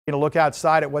Going to look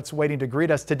outside at what's waiting to greet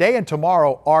us. Today and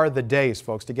tomorrow are the days,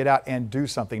 folks, to get out and do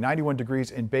something. 91 degrees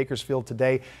in Bakersfield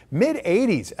today,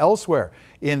 mid-80s elsewhere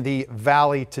in the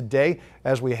valley today.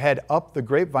 As we head up the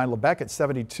Grapevine, Lebec at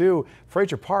 72,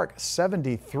 Frazier Park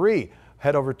 73.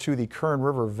 Head over to the Kern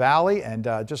River Valley and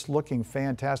just looking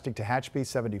fantastic. Tehachapi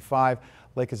 75,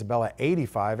 Lake Isabella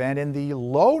 85, and in the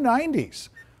low 90s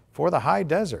for the high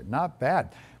desert. Not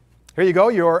bad. Here you go,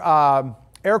 your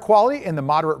air quality in the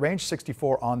moderate range,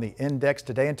 64 on the index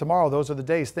today and tomorrow. Those are the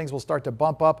days things will start to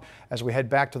bump up as we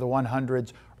head back to the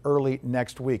 100s early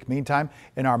next week. Meantime,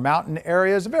 in our mountain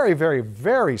areas,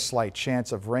 very slight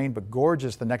chance of rain, but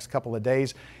gorgeous the next couple of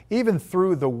days, even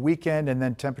through the weekend, and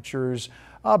then temperatures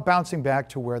bouncing back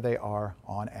to where they are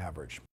on average.